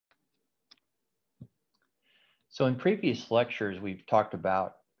So in previous lectures, we've talked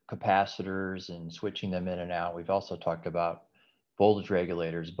about capacitors and switching them in and out. We've also talked about voltage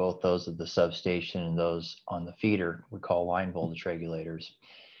regulators, both those at the substation and those on the feeder, we call line voltage regulators.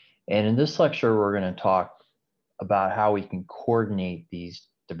 And in this lecture, we're going to talk about how we can coordinate these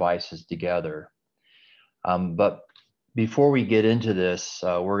devices together. But before we get into this,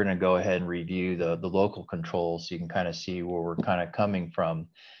 we're going to go ahead and review the local controls so you can kind of see where we're kind of coming from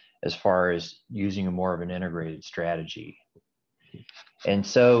as far as using a more of an integrated strategy. And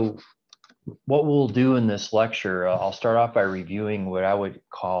so what we'll do in this lecture, I'll start off by reviewing what I would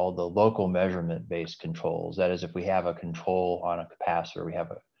call the local measurement-based controls. That is, if we have a control on a capacitor, we have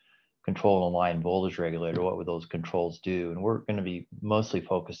a control on a line voltage regulator, what would those controls do? And we're going to be mostly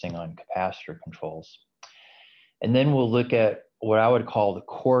focusing on capacitor controls. And then we'll look at what I would call the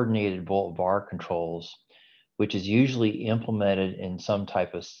coordinated volt VAR controls, which is usually implemented in some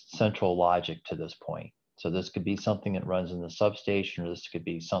type of central logic to this point. So this could be something that runs in the substation, or this could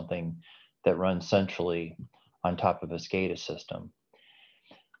be something that runs centrally on top of a SCADA system.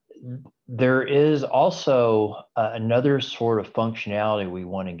 There is also another sort of functionality we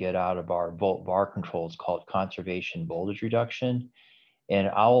want to get out of our volt VAR controls called conservation voltage reduction. And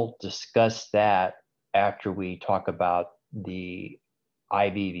I'll discuss that after we talk about the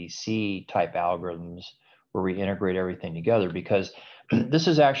IVVC type algorithms where we integrate everything together, because this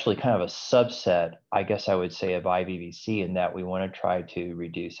is actually kind of a subset, I guess I would say, of IVVC, in that we want to try to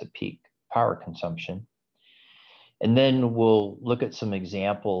reduce a peak power consumption. And then we'll look at some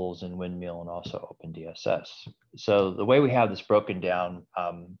examples in windmill and also OpenDSS. So the way we have this broken down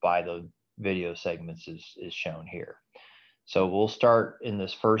by the video segments is shown here. So we'll start in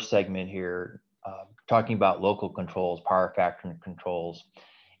this first segment here, talking about local controls, power factor controls,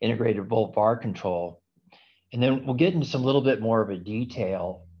 integrated volt VAR control. And then we'll get into some little bit more of a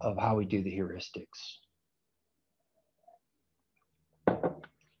detail of how we do the heuristics.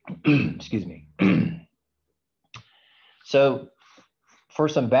 Excuse me. So for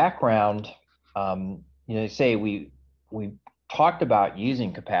some background, say we talked about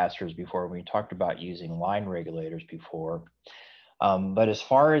using capacitors before, we talked about using line regulators before, but as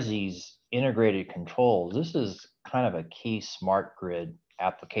far as these integrated controls, this is kind of a key smart grid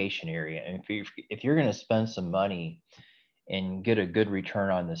application area. And if you're going to spend some money and get a good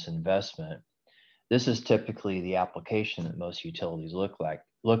return on this investment, this is typically the application that most utilities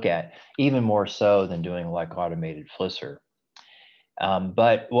look at, even more so than doing like automated flisser.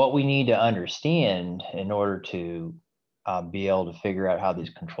 But what we need to understand in order to be able to figure out how these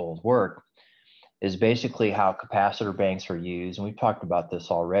controls work is basically how capacitor banks are used. And we've talked about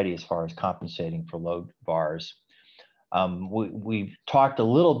this already as far as compensating for load VARs. We've talked a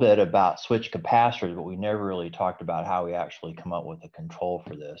little bit about switch capacitors, but we never really talked about how we actually come up with a control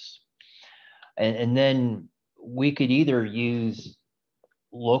for this. And then we could either use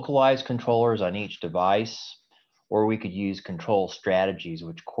localized controllers on each device, or we could use control strategies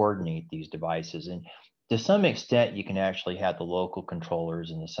which coordinate these devices. And to some extent, you can actually have the local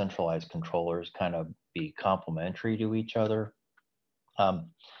controllers and the centralized controllers kind of be complementary to each other.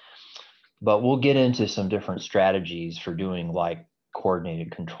 But we'll get into some different strategies for doing like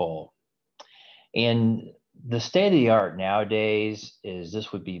coordinated control. And the state of the art nowadays is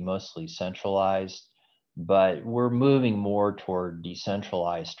this would be mostly centralized, but we're moving more toward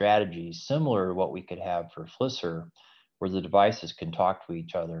decentralized strategies, similar to what we could have for flisser, where the devices can talk to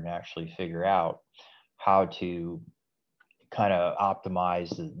each other and actually figure out how to kind of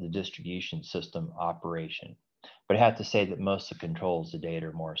optimize the distribution system operation. But I have to say that most of the controls to date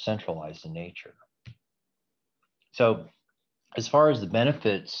are more centralized in nature. So as far as the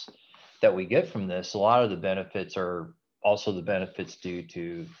benefits that we get from this, a lot of the benefits are also the benefits due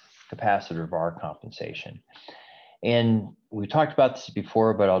to capacitor VAR compensation. And we talked about this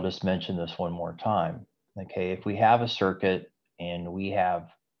before, but I'll just mention this one more time. Okay, if we have a circuit and we have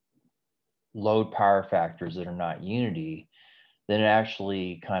load power factors that are not unity, then it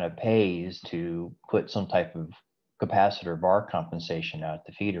actually kind of pays to put some type of capacitor VAR compensation out at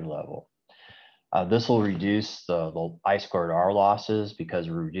the feeder level. This will reduce the I squared R losses because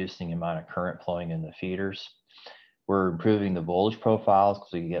we're reducing the amount of current flowing in the feeders. We're improving the voltage profiles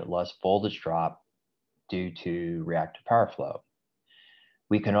because we get less voltage drop due to reactive power flow.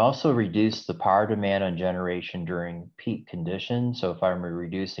 We can also reduce the power demand on generation during peak conditions. So if I'm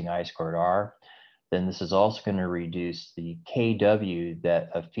reducing I squared R, then this is also going to reduce the kW that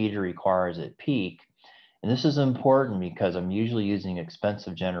a feeder requires at peak. And this is important because I'm usually using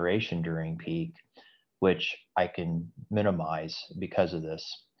expensive generation during peak, which I can minimize because of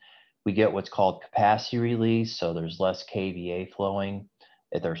this. We get what's called capacity release, so there's less kVA flowing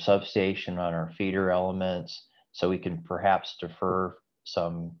at our substation on our feeder elements. so we can perhaps defer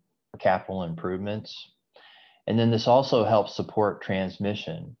some capital improvements. And then this also helps support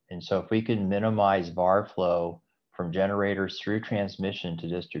transmission. And so if we can minimize VAR flow from generators through transmission to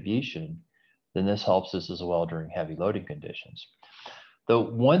distribution, then this helps us as well during heavy loading conditions. The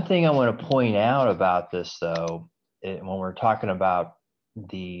one thing I want to point out about this, though, when we're talking about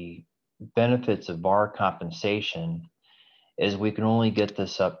the benefits of VAR compensation, is we can only get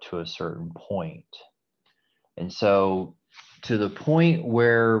this up to a certain point. And so to the point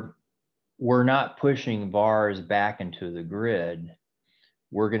where we're not pushing VARs back into the grid,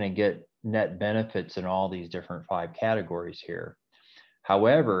 we're going to get net benefits in all these different 5 categories here.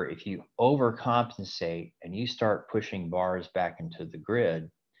 However, if you overcompensate and you start pushing VARs back into the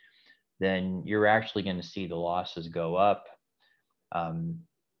grid, then you're actually going to see the losses go up.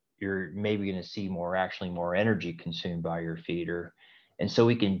 You're maybe going to see more energy consumed by your feeder. And so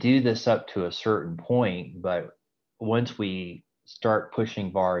we can do this up to a certain point, but once we start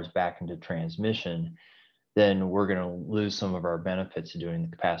pushing VARs back into transmission, then we're going to lose some of our benefits of doing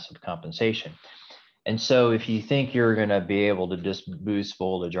the capacitive compensation. And so if you think you're going to be able to just boost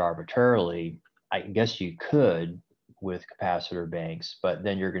voltage arbitrarily, I guess you could with capacitor banks, but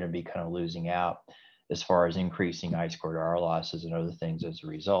then you're going to be kind of losing out as far as increasing I²R losses and other things as a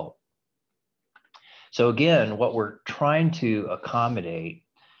result. So again, what we're trying to accommodate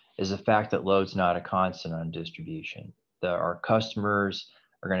is the fact that load's not a constant on distribution. Our customers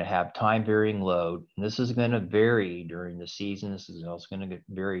are going to have time varying load, and this is going to vary during the season. This is also going to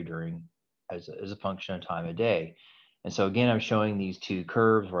vary during as a function of time of day. And so again, I'm showing these 2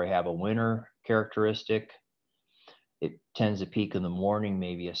 curves where I have a winter characteristic. It tends to peak in the morning,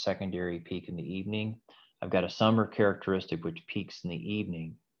 maybe a secondary peak in the evening. I've got a summer characteristic which peaks in the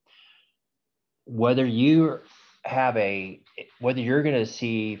evening. Whether you're going to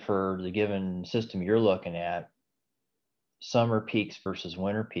see for the given system you're looking at, summer peaks versus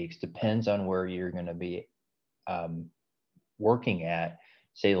winter peaks depends on where you're going to be working at,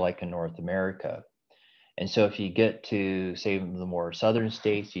 say like in North America. And so if you get to, say, the more southern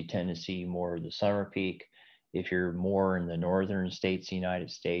states, you tend to see more of the summer peak. If you're more in the northern states of the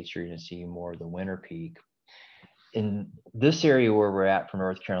United States, you're going to see more of the winter peak. In this area where we're at for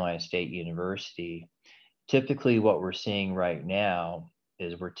North Carolina State University, typically what we're seeing right now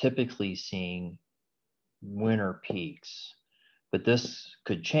is we're typically seeing winter peaks. But this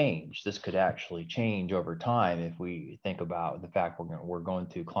could change. This could actually change over time if we think about the fact we're going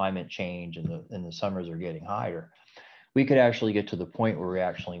through climate change and the summers are getting higher. We could actually get to the point where we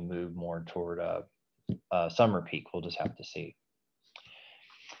actually move more toward a summer peak. We'll just have to see.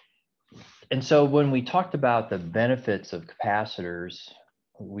 And so when we talked about the benefits of capacitors,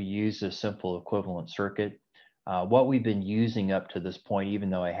 we used a simple equivalent circuit. What we've been using up to this point, even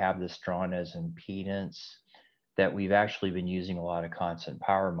though I have this drawn as impedance, that we've actually been using a lot of constant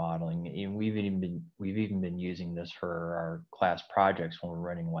power modeling, and we've even been using this for our class projects when we're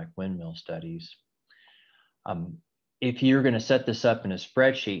running like windmill studies. If you're going to set this up in a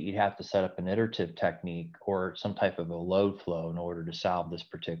spreadsheet, you'd have to set up an iterative technique or some type of a load flow in order to solve this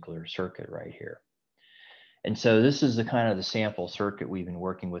particular circuit right here. And so this is the kind of the sample circuit we've been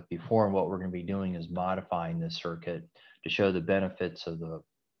working with before, and what we're going to be doing is modifying this circuit to show the benefits of the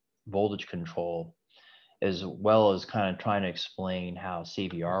voltage control, as well as kind of trying to explain how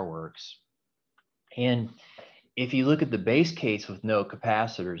CVR works. And if you look at the base case with no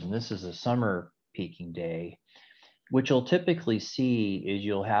capacitors, and this is a summer peaking day, what you'll typically see is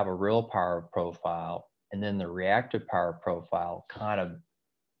you'll have a real power profile, and then the reactive power profile kind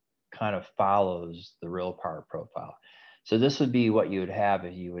of follows the real power profile. So this would be what you would have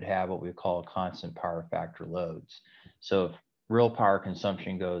if you would have what we call constant power factor loads. So if real power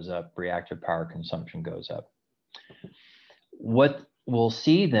consumption goes up, reactive power consumption goes up. What we'll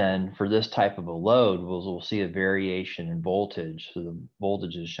see then for this type of a load was we'll see a variation in voltage. So the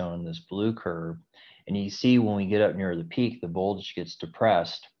voltage is shown in this blue curve. And you see when we get up near the peak, the voltage gets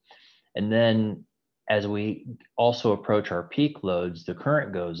depressed. And then as we also approach our peak loads, the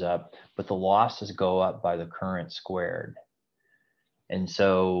current goes up, but the losses go up by the current squared. And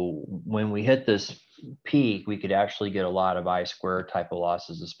so when we hit this peak, we could actually get a lot of I² type of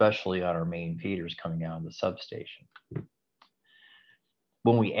losses, especially on our main feeders coming out of the substation.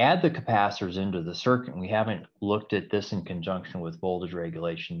 When we add the capacitors into the circuit, and we haven't looked at this in conjunction with voltage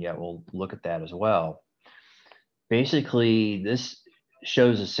regulation yet, we'll look at that as well. Basically, this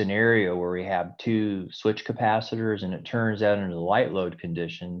shows a scenario where we have 2 switch capacitors, and it turns out under the light load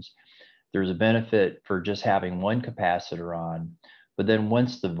conditions, there's a benefit for just having 1 capacitor on. But then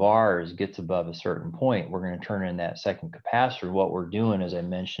once the VARs gets above a certain point, we're going to turn in that second capacitor. What we're doing, as I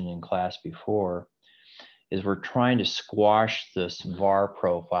mentioned in class before, is we're trying to squash this VAR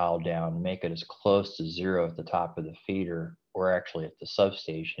profile down, make it as close to 0 at the top of the feeder, or actually at the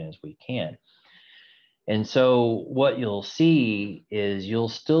substation as we can. And so what you'll see is you'll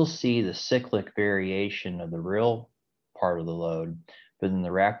still see the cyclic variation of the real part of the load, but then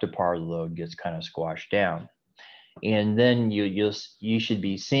the reactive part of the load gets kind of squashed down. And then you should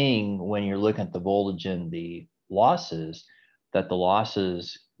be seeing, when you're looking at the voltage and the losses, that the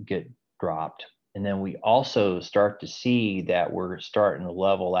losses get dropped. And then we also start to see that we're starting to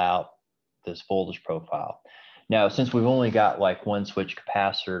level out this voltage profile. Now, since we've only got like one switch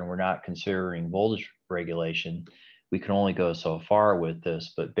capacitor and we're not considering voltage regulation, we can only go so far with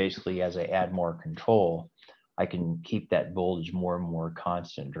this. But basically, as I add more control, I can keep that voltage more and more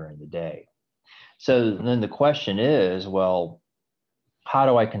constant during the day. So then the question is, well, how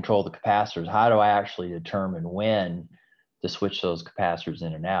do I control the capacitors? How do I actually determine when to switch those capacitors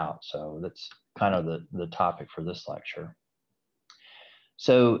in and out? So that's kind of the topic for this lecture.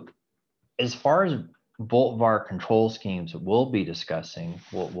 So as far as Volt VAR control schemes we'll be discussing,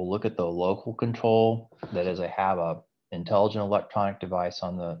 we'll look at the local control. That is, I have a intelligent electronic device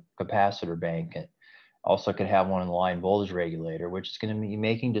on the capacitor bank. And also could have one in the line voltage regulator, which is going to be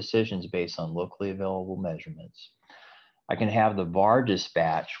making decisions based on locally available measurements. I can have the VAR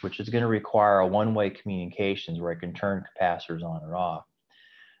dispatch, which is going to require a one-way communications where I can turn capacitors on or off.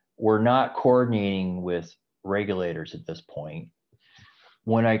 We're not coordinating with regulators at this point.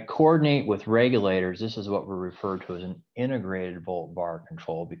 When I coordinate with regulators, this is what we refer to as an integrated volt VAR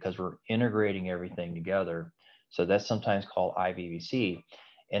control, because we're integrating everything together. So that's sometimes called IVVC.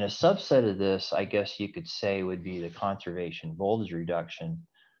 And a subset of this, I guess you could say, would be the conservation voltage reduction,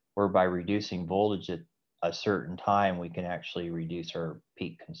 where by reducing voltage at a certain time, we can actually reduce our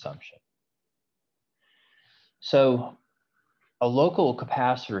peak consumption. So a local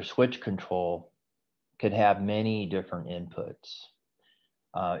capacitor switch control could have many different inputs.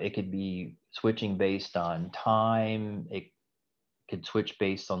 It could be switching based on time. It could switch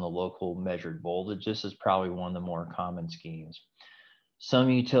based on the local measured voltage. This is probably one of the more common schemes.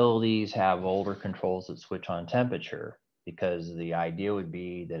 Some utilities have older controls that switch on temperature, because the idea would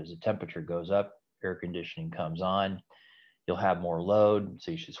be that as the temperature goes up, air conditioning comes on, you'll have more load,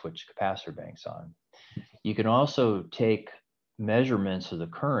 so you should switch capacitor banks on. You can also take measurements of the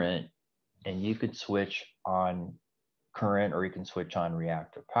current, and you could switch on current, or you can switch on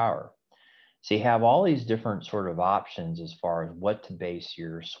reactive power. So you have all these different sort of options as far as what to base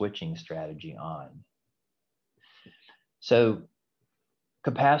your switching strategy on. So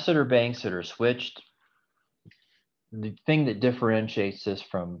capacitor banks that are switched, the thing that differentiates this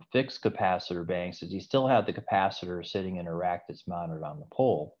from fixed capacitor banks is you still have the capacitor sitting in a rack that's mounted on the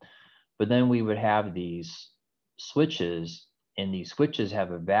pole. But then we would have these switches, and these switches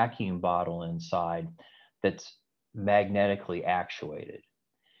have a vacuum bottle inside that's magnetically actuated.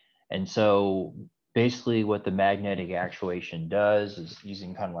 And so basically what the magnetic actuation does is,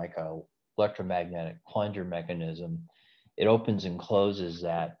 using kind of like a electromagnetic plunger mechanism, it opens and closes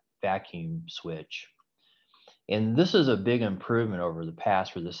that vacuum switch. And this is a big improvement over the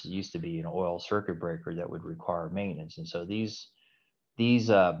past, where this used to be an oil circuit breaker that would require maintenance. And so these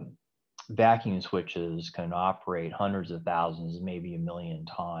vacuum switches can operate hundreds of thousands, maybe 1 million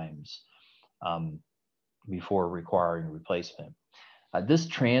times before requiring replacement. This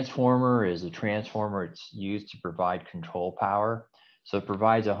transformer is a transformer. It's used to provide control power. So it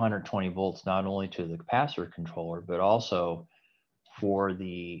provides 120 volts not only to the capacitor controller, but also for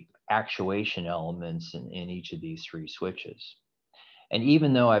the actuation elements in each of these 3 switches. And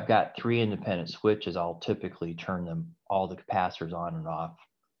even though I've got 3 independent switches, I'll typically turn all the capacitors on and off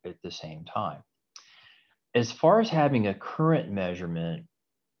at the same time. As far as having a current measurement,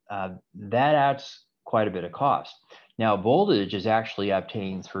 that adds quite a bit of cost. Now, voltage is actually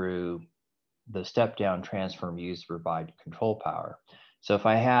obtained through the step-down transformer used to provide control power. So if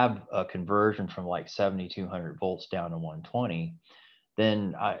I have a conversion from like 7,200 volts down to 120,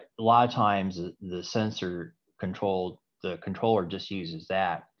 then a lot of times the controller just uses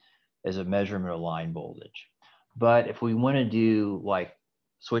that as a measurement of line voltage. But if we want to do like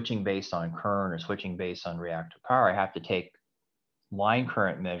switching based on current or switching based on reactive power, I have to take line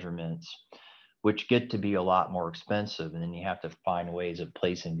current measurements, which get to be a lot more expensive. And then you have to find ways of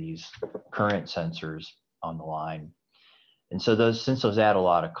placing these current sensors on the line. And so since those add a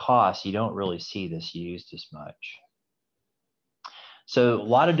lot of costs, you don't really see this used as much. So a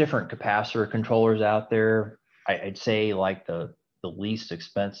lot of different capacitor controllers out there. I'd say like the least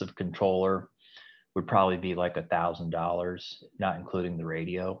expensive controller would probably be like $1,000, not including the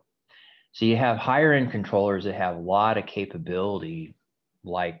radio. So you have higher end controllers that have a lot of capability,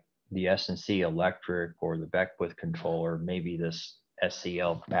 like the S&C electric or the Beckwith controller, maybe this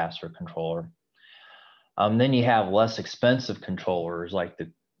SCL capacitor controller. Then you have less expensive controllers like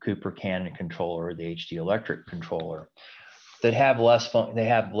the Cooper Cannon controller or the HD electric controller that have less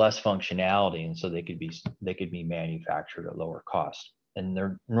functionality, and so they could be manufactured at lower cost. And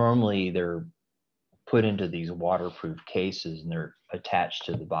they're put into these waterproof cases, and they're attached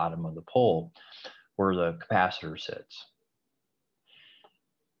to the bottom of the pole where the capacitor sits.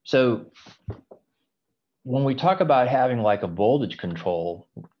 So when we talk about having like a voltage control,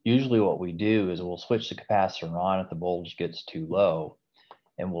 usually what we do is we'll switch the capacitor on if the voltage gets too low,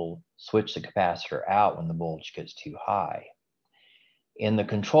 and we'll switch the capacitor out when the voltage gets too high. And the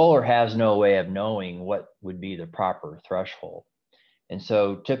controller has no way of knowing what would be the proper threshold. And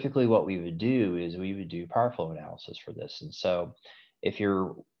so typically what we would do is we would do power flow analysis for this. And so if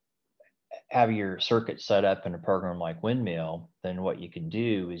you have your circuit set up in a program like Windmill, then what you can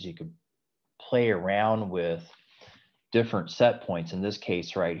do is you could play around with different set points. In this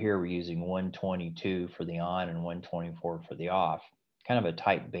case right here, we're using 122 for the on and 124 for the off. Kind of a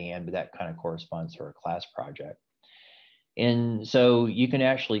tight band, but that kind of corresponds to our class project. And so you can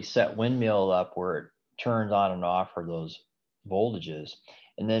actually set Windmill up where it turns on and off for those voltages.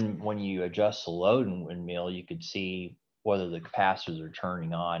 And then when you adjust the load in Windmill, you could see whether the capacitors are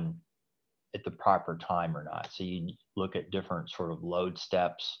turning on at the proper time or not. So you look at different sort of load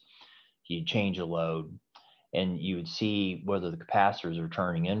steps, you change a load, and you would see whether the capacitors are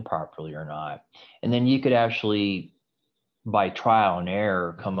turning in properly or not. And then you could actually, by trial and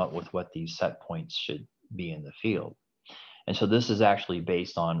error, come up with what these set points should be in the field. And so this is actually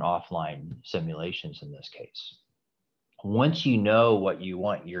based on offline simulations in this case. Once you know what you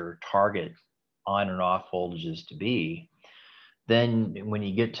want your target on and off voltages to be, then when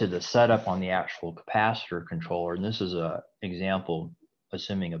you get to the setup on the actual capacitor controller, and this is an example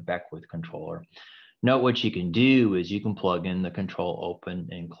assuming a Beckwith controller, note what you can do is you can plug in the control open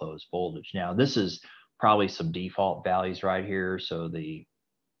and close voltage. Now this is probably some default values right here. So the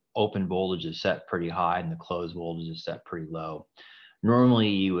open voltage is set pretty high and the closed voltage is set pretty low. Normally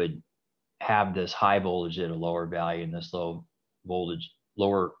you would have this high voltage at a lower value and this low voltage,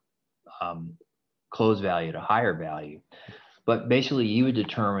 lower closed value at a higher value. But basically you would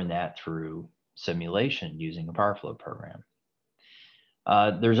determine that through simulation using a power flow program.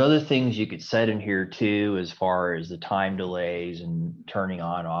 There's other things you could set in here too, as far as the time delays and turning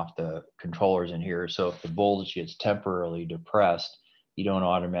on off the controllers in here. So if the voltage gets temporarily depressed, you don't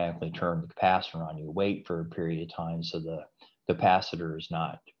automatically turn the capacitor on. You wait for a period of time so the capacitor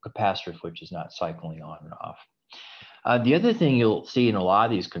switch is not cycling on and off. The other thing you'll see in a lot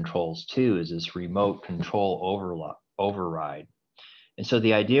of these controls too is this remote control override. And so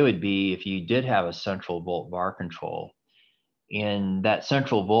the idea would be if you did have a central volt VAR control, and that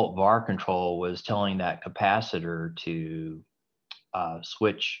central volt VAR control was telling that capacitor to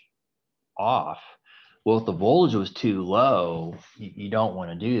switch off. Well, if the voltage was too low, you don't want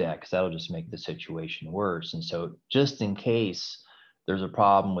to do that because that'll just make the situation worse. And so just in case there's a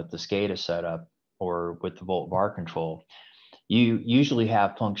problem with the SCADA setup or with the volt VAR control, you usually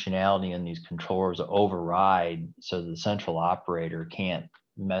have functionality in these controllers that override so the central operator can't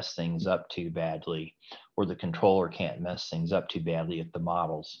mess things up too badly, or the controller can't mess things up too badly if the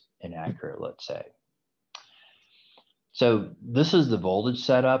model's inaccurate, let's say. So this is the voltage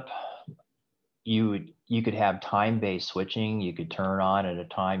setup. You could have time-based switching. You could turn on at a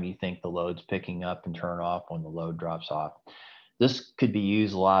time you think the load's picking up and turn off when the load drops off. This could be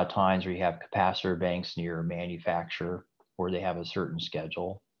used a lot of times where you have capacitor banks near a manufacturer where they have a certain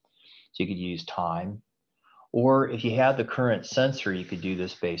schedule. So you could use time. Or if you have the current sensor, you could do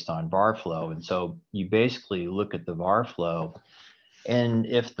this based on VAR flow. And so you basically look at the VAR flow, and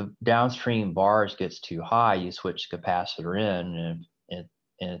if the downstream bars gets too high, you switch the capacitor in, and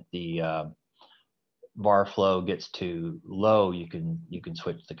if the VAR flow gets too low, you can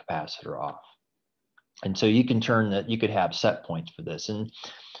switch the capacitor off. And so you can you could have set points for this. And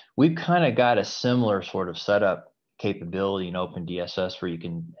we've kind of got a similar sort of setup capability in OpenDSS where you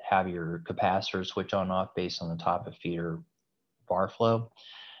can have your capacitor switch on off based on the top of feeder VAR flow.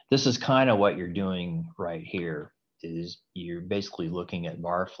 This is kind of what you're doing right here, is you're basically looking at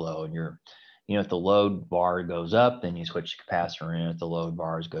VAR flow, and if the load bar goes up, then you switch the capacitor in. If the load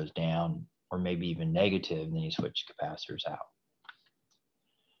bars goes down, or maybe even negative, then you switch capacitors out.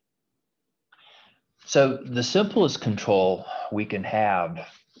 So the simplest control we can have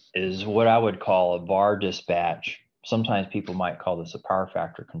is what I would call a VAR dispatch. Sometimes people might call this a power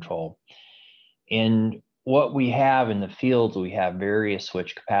factor control. And what we have in the field, we have various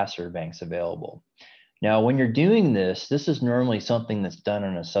switch capacitor banks available. Now, when you're doing this, this is normally something that's done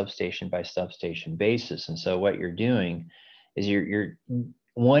on a substation by substation basis. And so what you're doing is you're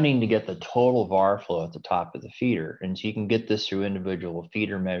wanting to get the total VAR flow at the top of the feeder. And so you can get this through individual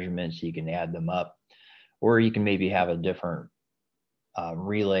feeder measurements. You can add them up, or you can maybe have a different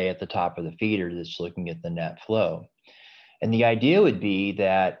relay at the top of the feeder that's looking at the net flow. And the idea would be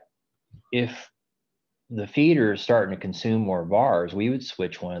that if the feeder is starting to consume more VARs, we would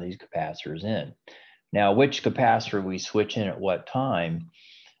switch one of these capacitors in. Now, which capacitor we switch in at what time,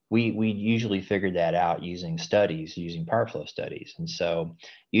 we usually figured that out using studies, using power flow studies. And so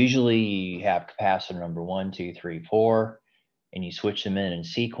usually you have capacitor number 1, 2, 3, 4, and you switch them in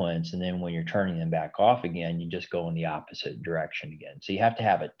sequence. And then when you're turning them back off again, you just go in the opposite direction again. So you have to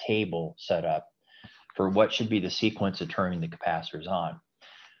have a table set up for what should be the sequence of turning the capacitors on.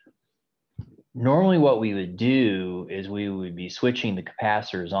 Normally what we would do is we would be switching the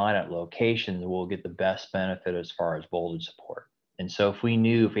capacitors on at locations that will get the best benefit as far as voltage support. And so if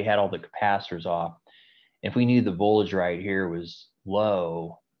we had all the capacitors off, if we knew the voltage right here was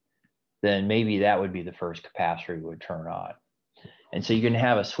low, then maybe that would be the first capacitor we would turn on. And so you're going to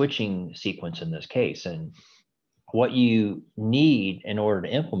have a switching sequence in this case. And what you need in order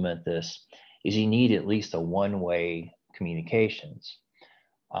to implement this is you need at least a one-way communications.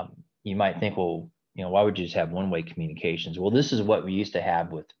 You might think, well, why would you just have one-way communications? Well, this is what we used to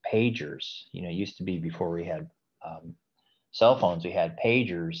have with pagers. It used to be before we had cell phones, we had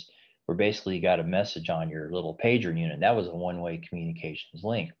pagers where basically you got a message on your little pager unit. That was a one-way communications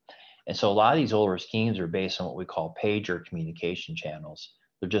link. And so a lot of these older schemes are based on what we call pager communication channels.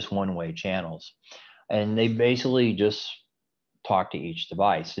 They're just one-way channels. And they basically just talk to each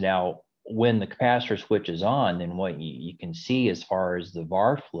device. Now, when the capacitor switches on, then what you can see as far as the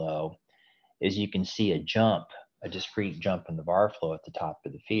VAR flow is you can see a discrete jump in the VAR flow at the top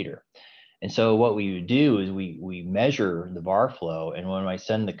of the feeder. And so what we would do is we measure the VAR flow, and when I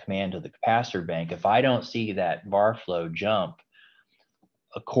send the command to the capacitor bank, if I don't see that VAR flow jump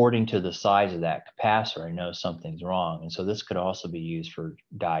according to the size of that capacitor, I know something's wrong. And so this could also be used for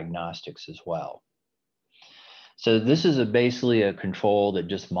diagnostics as well. So this is basically a control that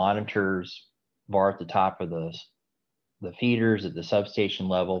just monitors VAR at the top of the feeders at the substation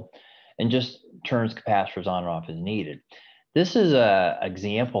level and just turns capacitors on and off as needed. This is an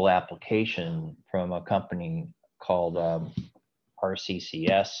example application from a company called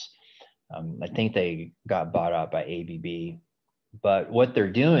RCCS. I think they got bought out by ABB. But what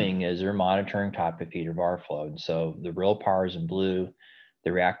they're doing is they're monitoring top of feeder VAR flow. And so the real power is in blue,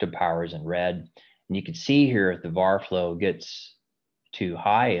 the reactive power is in red. And you can see here if the VAR flow gets too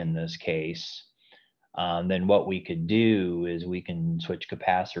high in this case, then what we could do is we can switch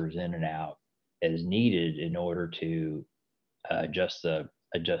capacitors in and out as needed in order to adjust the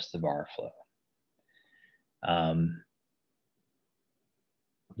VAR flow.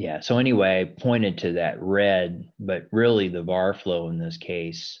 Yeah, so anyway, I pointed to that red, but really the VAR flow in this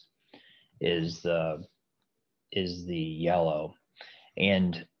case is the yellow.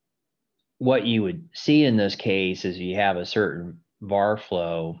 And what you would see in this case is you have a certain VAR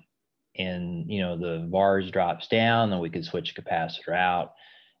flow and the VARs drops down, then we could switch capacitor out.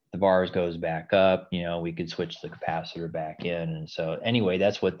 The VARs goes back up, we could switch the capacitor back in. And so anyway,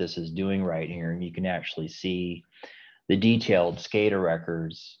 that's what this is doing right here. And you can actually see the detailed SCADA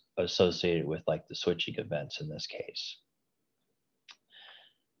records associated with like the switching events in this case.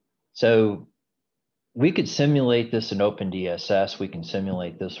 So we could simulate this in OpenDSS. We can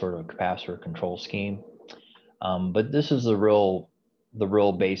simulate this sort of capacitor control scheme. But this is the real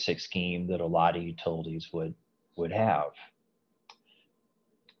basic scheme that a lot of utilities would have.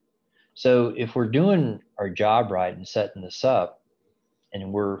 So if we're doing our job right and setting this up,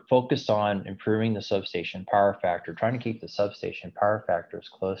 and we're focused on improving the substation power factor, trying to keep the substation power factor as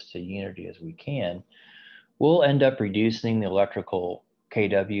close to unity as we can, we'll end up reducing the electrical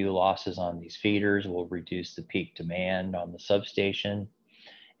kW losses on these feeders. We'll reduce the peak demand on the substation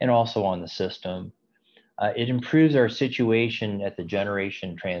and also on the system. It improves our situation at the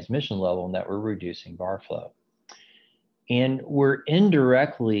generation transmission level in that we're reducing VAR flow. And we're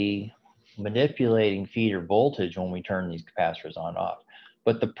indirectly manipulating feeder voltage when we turn these capacitors on and off.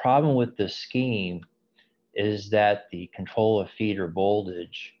 But the problem with this scheme is that the control of feeder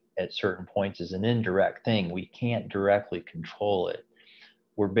voltage at certain points is an indirect thing. We can't directly control it.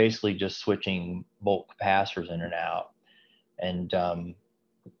 We're basically just switching volt capacitors in and out. And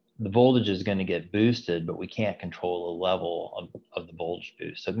the voltage is going to get boosted, but we can't control the level of the voltage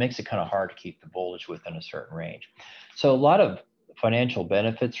boost. So it makes it kind of hard to keep the voltage within a certain range. So a lot of financial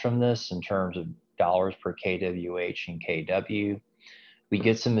benefits from this in terms of dollars per kWh and kW. We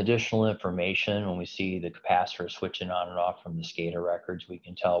get some additional information when we see the capacitor switching on and off from the SCADA records. We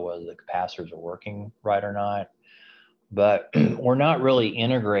can tell whether the capacitors are working right or not. But we're not really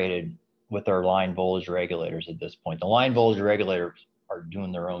integrated with our line voltage regulators at this point. The line voltage regulators are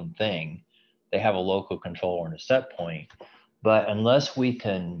doing their own thing. They have a local controller and a set point. But unless we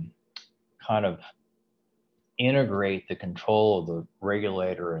can kind of integrate the control of the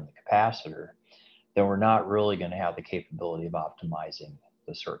regulator and the capacitor, then we're not really going to have the capability of optimizing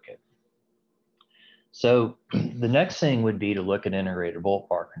the circuit. So the next thing would be to look at integrated volt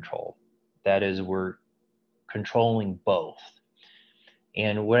VAR control. That is, we're controlling both.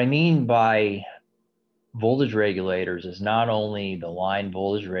 And what I mean by voltage regulators is not only the line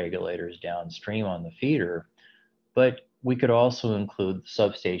voltage regulators downstream on the feeder, but we could also include the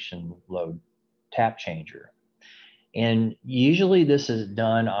substation load tap changer. And usually this is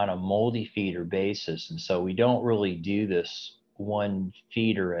done on a multi-feeder basis. And so we don't really do this one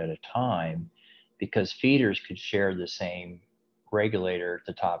feeder at a time because feeders could share the same regulator at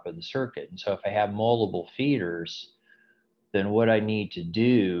the top of the circuit. And so if I have multiple feeders, then what I need to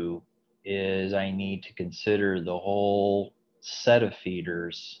do is I need to consider the whole set of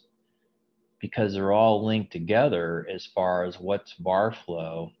feeders because they're all linked together as far as what's VAR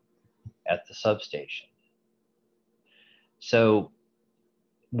flow at the substation. So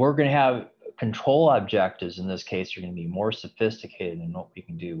we're going to have control objectives. In this case, are going to be more sophisticated than what we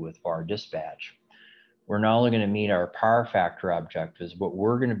can do with VAR dispatch. We're not only going to meet our power factor objectives, but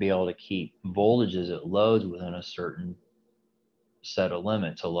we're going to be able to keep voltages at loads within a certain set of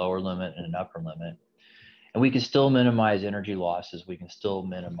limits, a lower limit and an upper limit. And we can still minimize energy losses. We can still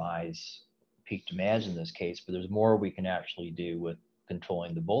minimize peak demands in this case, but there's more we can actually do with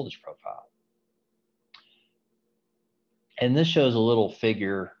controlling the voltage profile. And this shows a little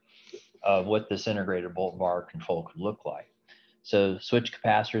figure of what this integrated volt VAR control could look like. So switch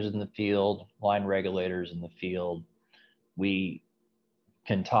capacitors in the field, line regulators in the field. We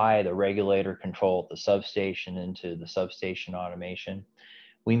can tie the regulator control at the substation into the substation automation.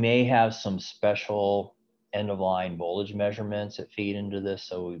 We may have some special end-of-line voltage measurements that feed into this,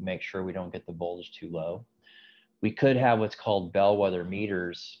 so we make sure we don't get the voltage too low. We could have what's called bellwether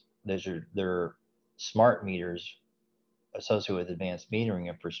meters. They're smart meters associated with advanced metering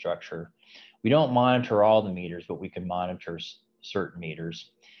infrastructure. We don't monitor all the meters, but we can monitor certain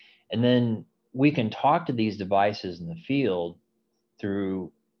meters. And then we can talk to these devices in the field through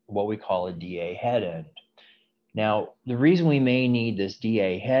what we call a DA head end. Now, the reason we may need this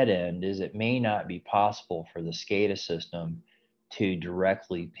DA head end is it may not be possible for the SCADA system to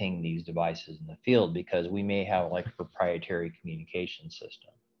directly ping these devices in the field because we may have like a proprietary communication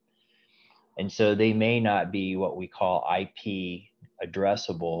system. And so they may not be what we call IP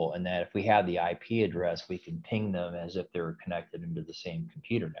addressable, and that if we have the IP address, we can ping them as if they were connected into the same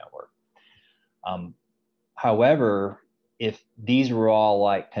computer network. However, if these were all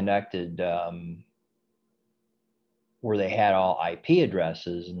like connected where they had all IP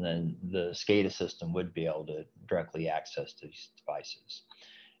addresses, and then the SCADA system would be able to directly access these devices.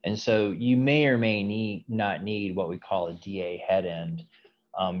 And so you may or may not need what we call a DA head end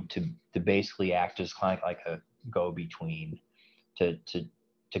to basically act as kind of like a go-between to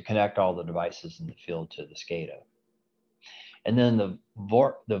connect all the devices in the field to the SCADA. And then the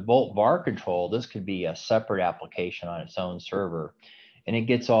Volt VAR control, this could be a separate application on its own server, and it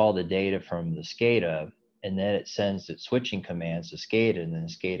gets all the data from the SCADA, and then it sends its switching commands to SCADA, and then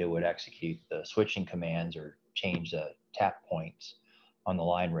SCADA would execute the switching commands or change the tap points on the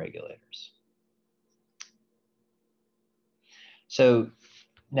line regulators. So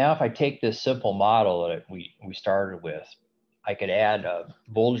now if I take this simple model that we started with, I could add a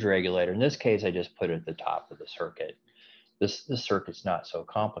voltage regulator. In this case, I just put it at the top of the circuit. This circuit's not so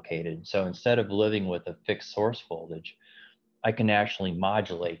complicated. So instead of living with a fixed source voltage, I can actually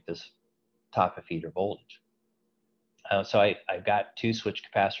modulate this top of feeder voltage. So I've got two switch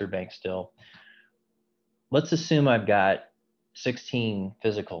capacitor banks still. Let's assume I've got 16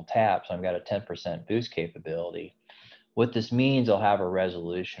 physical taps. I've got a 10% boost capability. What this means, I'll have a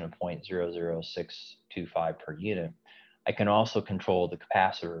resolution of 0.00625 per unit. I can also control the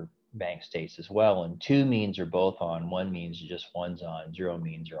capacitor bank states as well. And 2 means are both on, 1 means just one's on, 0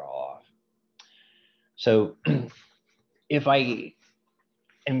 means are all off. So if I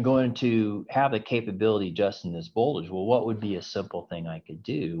am going to have the capability just in this voltage, well, what would be a simple thing I could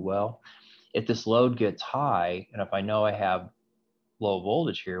do? Well, if this load gets high, and if I know I have low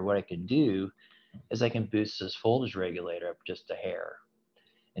voltage here, what I can do is I can boost this voltage regulator up just a hair.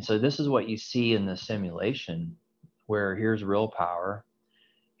 And so this is what you see in the simulation, where here's real power,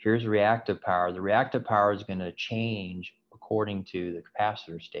 here's reactive power. The reactive power is going to change according to the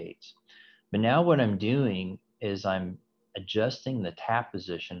capacitor states. But now what I'm doing is I'm adjusting the tap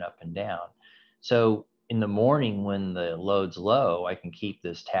position up and down. So in the morning when the load's low, I can keep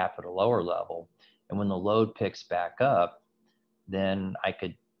this tap at a lower level. And when the load picks back up, then I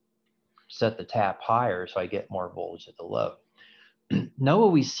could set the tap higher so I get more voltage at the load. Now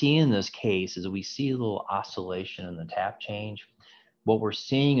what we see in this case is we see a little oscillation in the tap change. What we're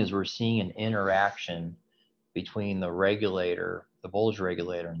seeing is we're seeing an interaction between the regulator, the voltage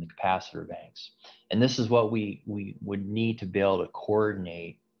regulator, and the capacitor banks. And this is what we would need to be able to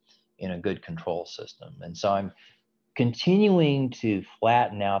coordinate in a good control system. And so I'm continuing to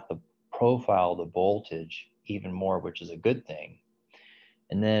flatten out the profile of the voltage even more, which is a good thing.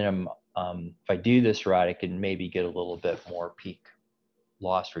 And then if I do this right, I can maybe get a little bit more peak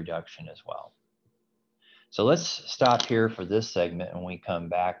loss reduction as well. So let's stop here for this segment. When we come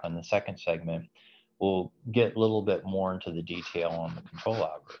back on the second segment, we'll get a little bit more into the detail on the control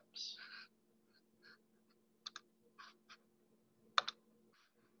algorithms.